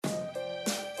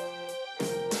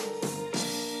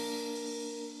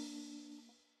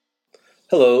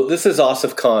Hello, this is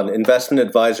Asif Khan, investment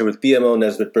advisor with BMO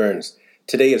Nesbitt Burns.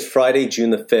 Today is Friday,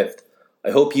 June the 5th.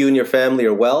 I hope you and your family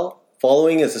are well.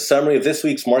 Following is a summary of this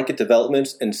week's market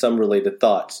developments and some related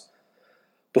thoughts.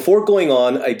 Before going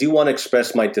on, I do want to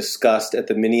express my disgust at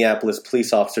the Minneapolis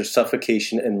police officer's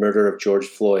suffocation and murder of George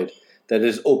Floyd that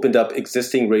has opened up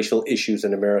existing racial issues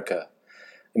in America.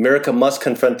 America must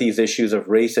confront these issues of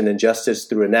race and injustice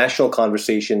through a national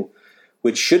conversation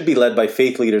which should be led by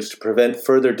faith leaders to prevent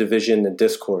further division and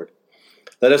discord.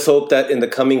 Let us hope that in the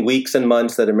coming weeks and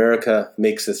months that America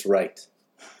makes this right.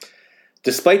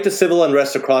 Despite the civil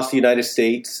unrest across the United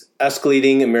States,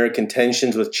 escalating American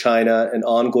tensions with China, and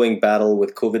ongoing battle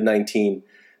with COVID-19,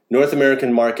 North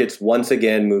American markets once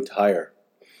again moved higher.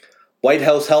 White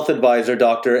House Health Advisor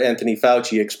Dr. Anthony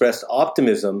Fauci expressed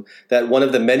optimism that one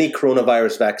of the many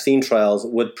coronavirus vaccine trials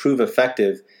would prove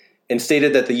effective and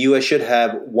stated that the U.S. should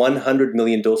have 100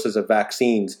 million doses of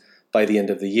vaccines by the end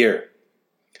of the year.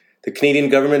 The Canadian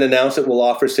government announced it will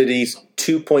offer cities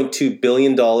 $2.2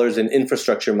 billion in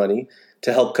infrastructure money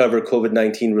to help cover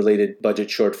COVID-19 related budget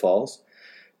shortfalls.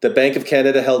 The Bank of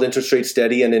Canada held interest rates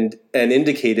steady and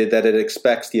indicated that it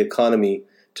expects the economy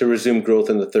to resume growth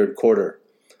in the third quarter.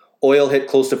 Oil hit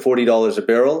close to $40 a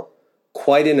barrel,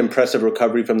 quite an impressive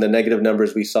recovery from the negative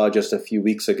numbers we saw just a few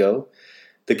weeks ago.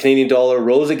 The Canadian dollar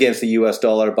rose against the U.S.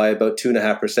 dollar by about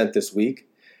 2.5% this week.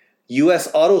 U.S.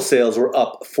 auto sales were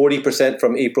up 40%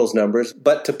 from April's numbers,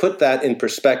 but to put that in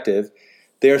perspective,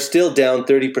 they are still down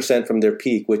 30% from their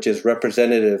peak, which is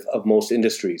representative of most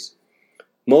industries.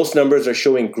 Most numbers are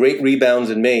showing great rebounds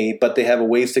in May, but they have a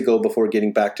ways to go before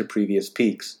getting back to previous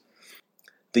peaks.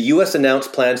 The U.S.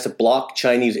 announced plans to block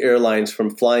Chinese airlines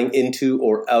from flying into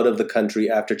or out of the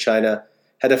country after China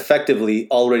had effectively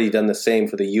already done the same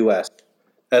for the U.S.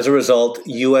 As a result,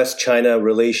 U.S.-China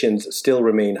relations still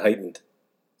remain heightened.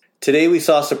 Today we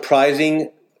saw a surprising,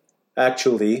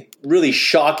 really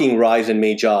shocking rise in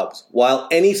May jobs. While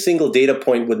any single data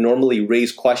point would normally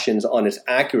raise questions on its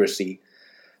accuracy,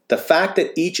 the fact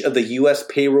that each of the U.S.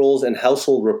 payrolls and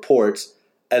household reports,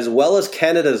 as well as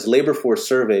Canada's labor force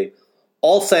survey,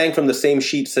 all sang from the same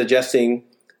sheet suggesting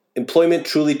employment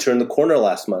truly turned the corner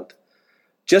last month.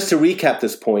 Just to recap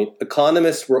this point,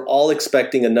 economists were all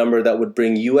expecting a number that would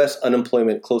bring U.S.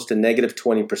 unemployment close to negative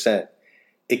 20%.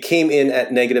 It came in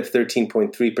at negative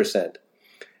 13.3%.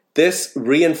 This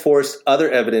reinforced other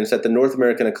evidence that the North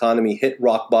American economy hit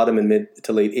rock bottom in mid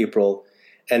to late April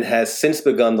and has since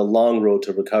begun the long road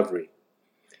to recovery.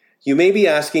 You may be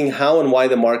asking how and why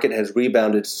the market has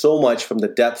rebounded so much from the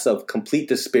depths of complete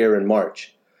despair in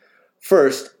March.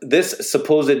 First, this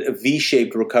supposed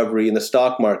V-shaped recovery in the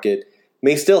stock market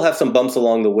may still have some bumps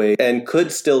along the way and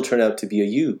could still turn out to be a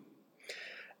U.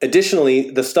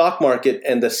 Additionally, the stock market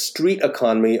and the street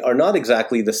economy are not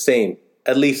exactly the same,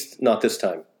 at least not this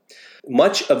time.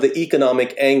 Much of the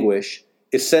economic anguish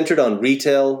is centered on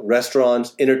retail,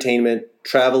 restaurants, entertainment,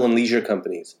 travel, and leisure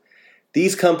companies.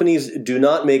 These companies do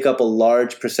not make up a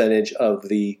large percentage of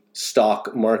the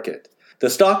stock market. The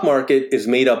stock market is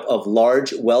made up of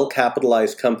large,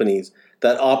 well-capitalized companies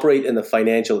that operate in the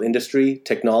financial industry,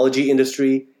 technology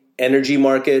industry, energy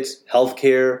markets,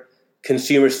 healthcare,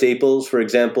 consumer staples, for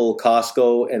example,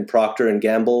 Costco and Procter &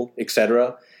 Gamble,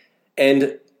 etc.,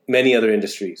 and many other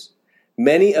industries.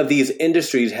 Many of these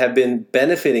industries have been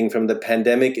benefiting from the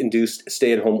pandemic-induced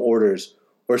stay-at-home orders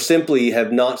or simply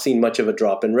have not seen much of a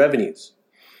drop in revenues.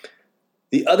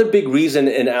 The other big reason,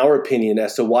 in our opinion,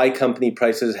 as to why company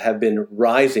prices have been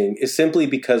rising is simply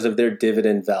because of their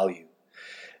dividend value.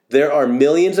 There are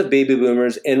millions of baby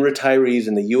boomers and retirees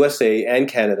in the USA and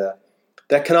Canada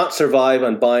that cannot survive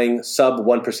on buying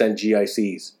sub-1%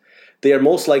 GICs. They are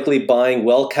most likely buying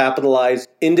well-capitalized,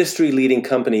 industry-leading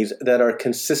companies that are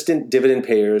consistent dividend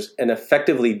payers and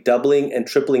effectively doubling and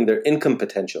tripling their income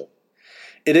potential.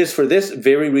 It is for this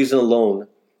very reason alone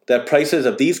that prices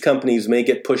of these companies may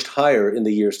get pushed higher in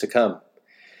the years to come.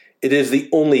 It is the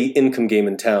only income game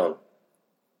in town.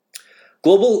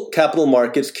 Global capital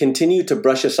markets continue to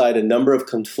brush aside a number of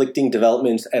conflicting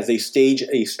developments as they stage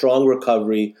a strong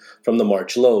recovery from the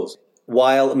March lows.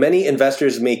 While many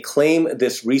investors may claim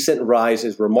this recent rise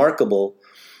is remarkable,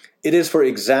 it is for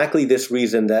exactly this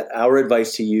reason that our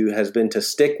advice to you has been to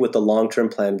stick with the long-term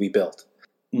plan we built.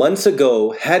 Months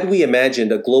ago, had we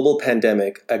imagined a global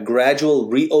pandemic, a gradual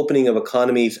reopening of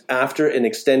economies after an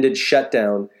extended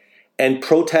shutdown, and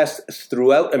protests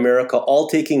throughout America all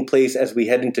taking place as we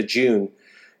head into June,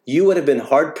 you would have been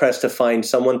hard-pressed to find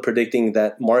someone predicting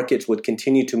that markets would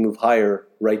continue to move higher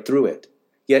right through it.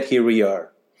 Yet here we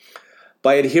are.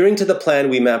 By adhering to the plan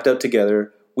we mapped out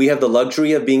together, we have the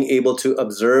luxury of being able to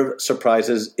observe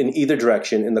surprises in either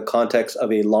direction in the context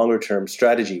of a longer-term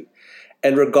strategy.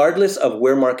 And regardless of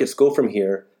where markets go from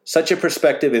here, such a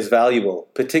perspective is valuable,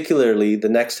 particularly the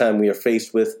next time we are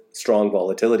faced with strong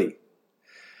volatility.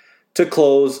 To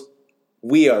close,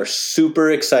 we are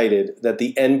super excited that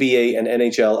the NBA and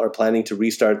NHL are planning to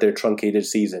restart their truncated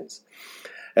seasons.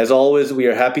 As always, we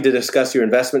are happy to discuss your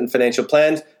investment and financial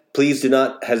plans. Please do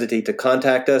not hesitate to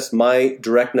contact us. My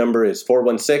direct number is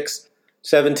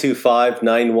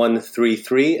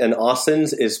 416-725-9133, and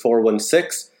Austin's is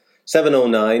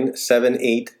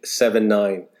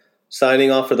 416-709-7879.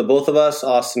 Signing off for the both of us,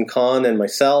 Asif Khan and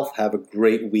myself, have a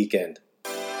great weekend.